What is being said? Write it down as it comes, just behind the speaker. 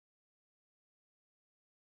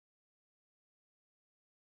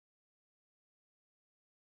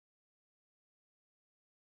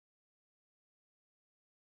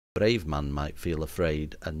brave man might feel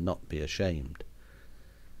afraid and not be ashamed.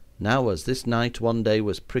 Now, as this knight one day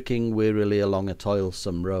was pricking wearily along a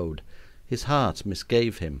toilsome road, his heart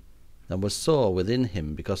misgave him, and was sore within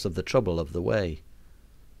him because of the trouble of the way.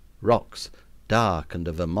 Rocks, dark and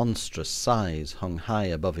of a monstrous size, hung high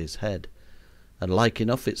above his head, and like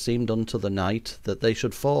enough it seemed unto the knight that they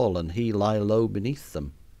should fall and he lie low beneath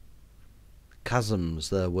them.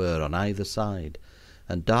 Chasms there were on either side,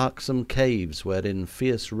 and darksome caves wherein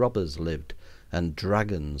fierce robbers lived, and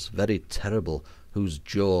dragons very terrible, whose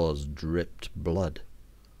jaws dripped blood.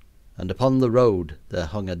 And upon the road there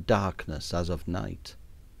hung a darkness as of night.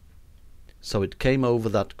 So it came over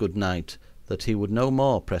that good knight that he would no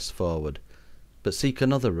more press forward, but seek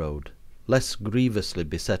another road, less grievously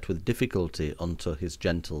beset with difficulty unto his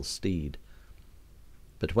gentle steed.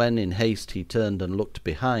 But when in haste he turned and looked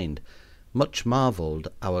behind, much marvelled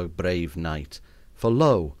our brave knight, for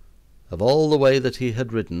lo, of all the way that he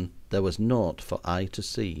had ridden there was naught for eye to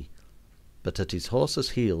see, but at his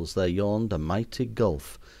horse's heels there yawned a mighty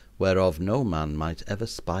gulf, whereof no man might ever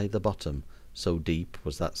spy the bottom, so deep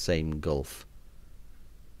was that same gulf.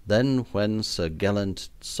 Then when Sir Geraint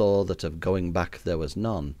saw that of going back there was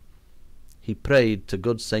none, he prayed to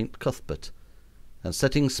good Saint Cuthbert, and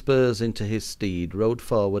setting spurs into his steed rode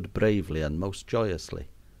forward bravely and most joyously,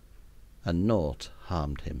 and naught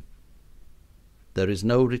harmed him. There is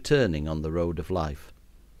no returning on the road of life.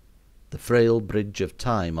 The frail bridge of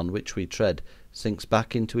time on which we tread sinks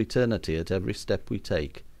back into eternity at every step we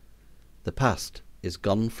take. The past is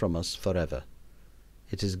gone from us forever.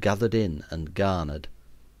 It is gathered in and garnered.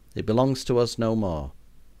 It belongs to us no more.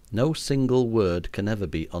 No single word can ever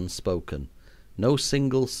be unspoken, no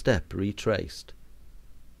single step retraced.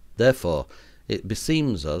 Therefore it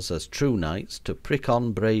beseems us as true knights to prick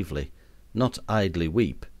on bravely, not idly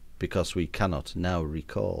weep because we cannot now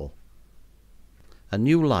recall. A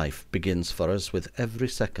new life begins for us with every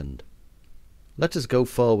second. Let us go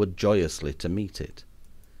forward joyously to meet it.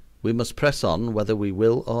 We must press on whether we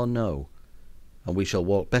will or no, and we shall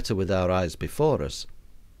walk better with our eyes before us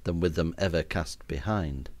than with them ever cast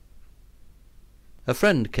behind. A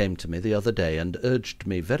friend came to me the other day and urged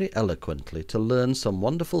me very eloquently to learn some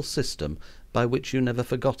wonderful system by which you never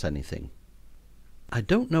forgot anything. I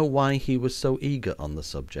don't know why he was so eager on the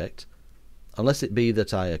subject, unless it be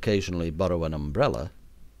that I occasionally borrow an umbrella,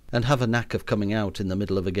 and have a knack of coming out in the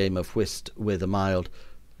middle of a game of whist with a mild,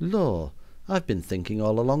 "Law, I've been thinking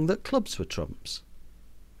all along that clubs were trumps."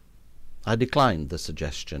 I declined the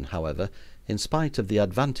suggestion, however, in spite of the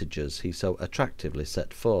advantages he so attractively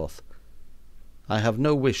set forth. I have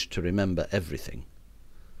no wish to remember everything.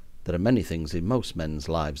 There are many things in most men's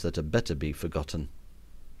lives that had better be forgotten.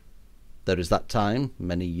 There is that time,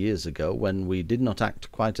 many years ago, when we did not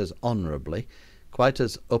act quite as honourably, quite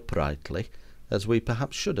as uprightly, as we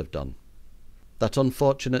perhaps should have done. That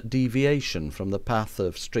unfortunate deviation from the path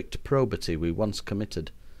of strict probity we once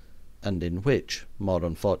committed, and in which, more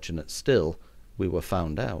unfortunate still, we were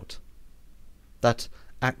found out. That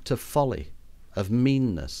act of folly, of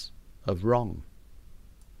meanness, of wrong.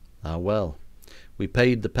 Ah, well, we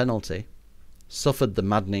paid the penalty, suffered the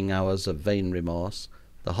maddening hours of vain remorse,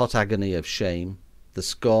 the hot agony of shame, the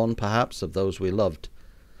scorn, perhaps, of those we loved.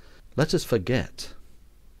 Let us forget.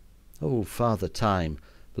 O Father Time,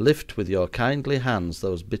 lift with your kindly hands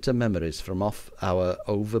those bitter memories from off our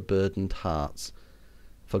overburdened hearts,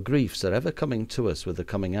 for griefs are ever coming to us with the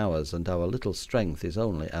coming hours, and our little strength is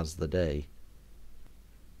only as the day.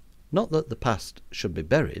 Not that the past should be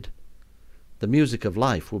buried. The music of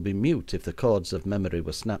life would be mute if the chords of memory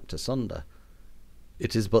were snapped asunder.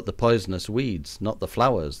 It is but the poisonous weeds, not the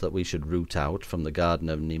flowers, that we should root out from the garden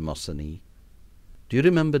of Mnemosyne. Do you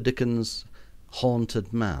remember Dickens'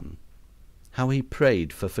 Haunted Man? How he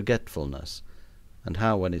prayed for forgetfulness, and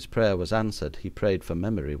how, when his prayer was answered, he prayed for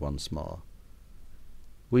memory once more.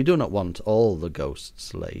 We do not want all the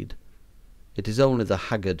ghosts laid. It is only the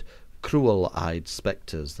haggard, cruel-eyed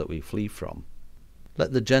spectres that we flee from.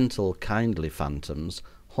 Let the gentle, kindly phantoms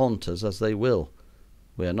haunt us as they will.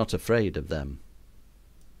 We are not afraid of them.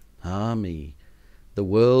 Ah me, the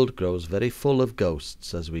world grows very full of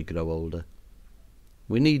ghosts as we grow older.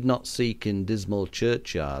 We need not seek in dismal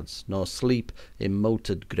churchyards, nor sleep in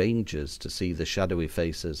moated granges to see the shadowy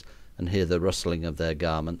faces and hear the rustling of their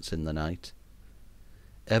garments in the night.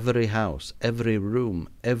 Every house, every room,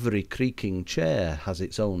 every creaking chair has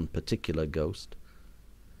its own particular ghost.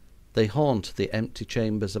 They haunt the empty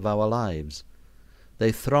chambers of our lives.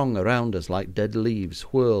 They throng around us like dead leaves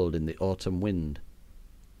whirled in the autumn wind.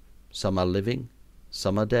 Some are living,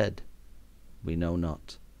 some are dead. We know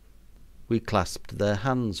not. We clasped their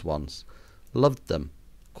hands once, loved them,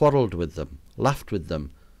 quarrelled with them, laughed with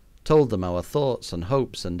them, told them our thoughts and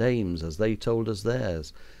hopes and aims as they told us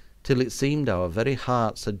theirs, till it seemed our very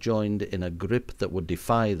hearts had joined in a grip that would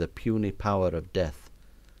defy the puny power of death.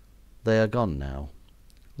 They are gone now,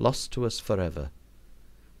 lost to us forever.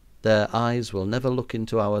 Their eyes will never look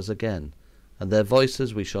into ours again, and their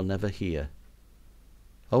voices we shall never hear.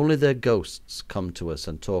 Only their ghosts come to us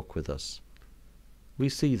and talk with us. We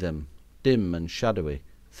see them, dim and shadowy,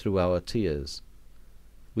 through our tears.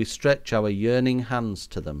 We stretch our yearning hands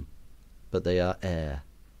to them, but they are air.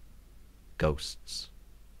 Ghosts.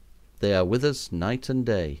 They are with us night and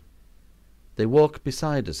day. They walk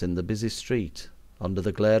beside us in the busy street, under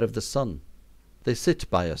the glare of the sun. They sit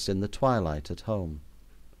by us in the twilight at home.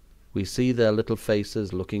 We see their little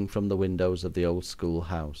faces looking from the windows of the old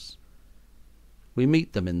schoolhouse. We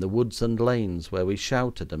meet them in the woods and lanes where we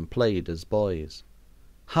shouted and played as boys.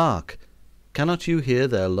 Hark! Cannot you hear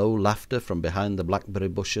their low laughter from behind the blackberry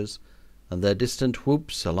bushes, and their distant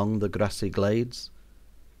whoops along the grassy glades?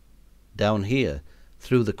 Down here,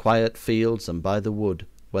 through the quiet fields and by the wood,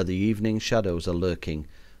 where the evening shadows are lurking,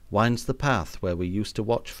 winds the path where we used to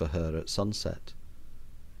watch for her at sunset.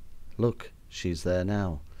 Look, she's there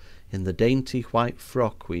now, in the dainty white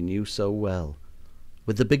frock we knew so well,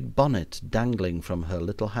 with the big bonnet dangling from her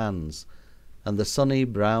little hands, and the sunny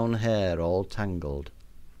brown hair all tangled.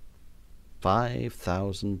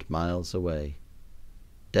 5,000 miles away.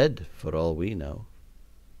 Dead, for all we know.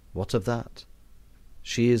 What of that?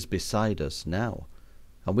 She is beside us now,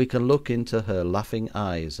 and we can look into her laughing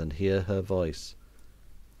eyes and hear her voice.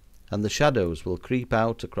 And the shadows will creep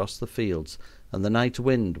out across the fields, and the night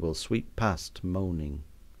wind will sweep past moaning.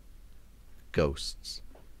 Ghosts.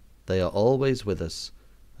 They are always with us,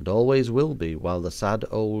 and always will be while the sad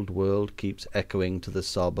old world keeps echoing to the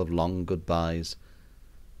sob of long goodbyes,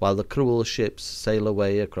 while the cruel ships sail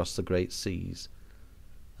away across the great seas,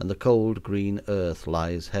 and the cold green earth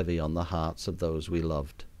lies heavy on the hearts of those we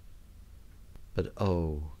loved. But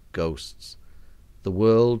oh, ghosts, the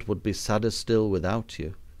world would be sadder still without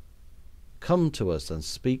you. Come to us and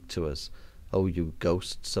speak to us, O you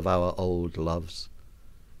ghosts of our old loves,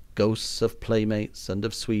 ghosts of playmates and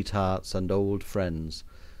of sweethearts and old friends,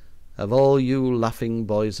 of all you laughing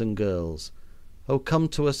boys and girls. Oh, come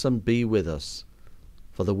to us and be with us,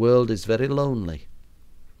 for the world is very lonely,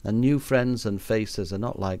 and new friends and faces are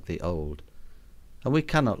not like the old, and we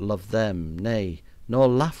cannot love them, nay, nor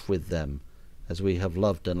laugh with them, as we have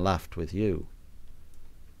loved and laughed with you.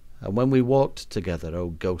 And when we walked together, O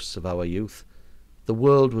ghosts of our youth, the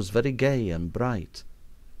world was very gay and bright,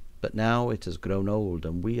 but now it has grown old,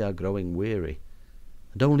 and we are growing weary,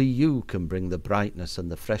 and only you can bring the brightness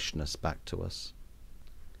and the freshness back to us.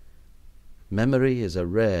 Memory is a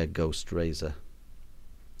rare ghost-raiser.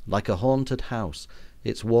 Like a haunted house,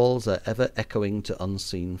 its walls are ever echoing to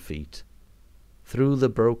unseen feet. Through the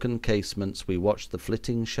broken casements we watch the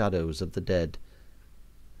flitting shadows of the dead,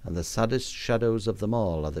 and the saddest shadows of them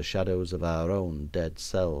all are the shadows of our own dead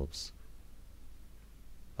selves.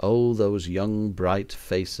 Oh, those young bright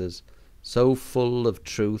faces, so full of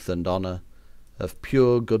truth and honor, of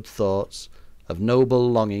pure good thoughts, of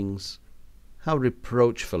noble longings, how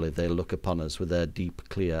reproachfully they look upon us with their deep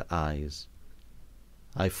clear eyes.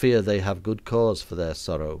 I fear they have good cause for their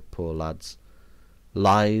sorrow, poor lads.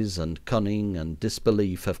 Lies and cunning and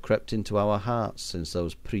disbelief have crept into our hearts since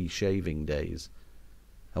those pre-shaving days,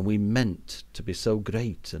 and we meant to be so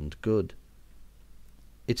great and good.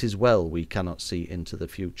 It is well we cannot see into the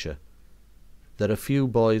future. There are few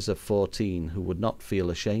boys of 14 who would not feel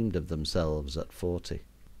ashamed of themselves at 40.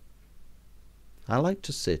 I like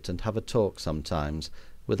to sit and have a talk sometimes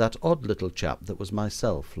with that odd little chap that was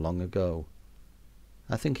myself long ago.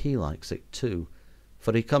 I think he likes it too,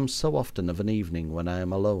 for he comes so often of an evening when I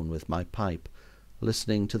am alone with my pipe,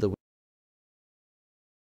 listening to the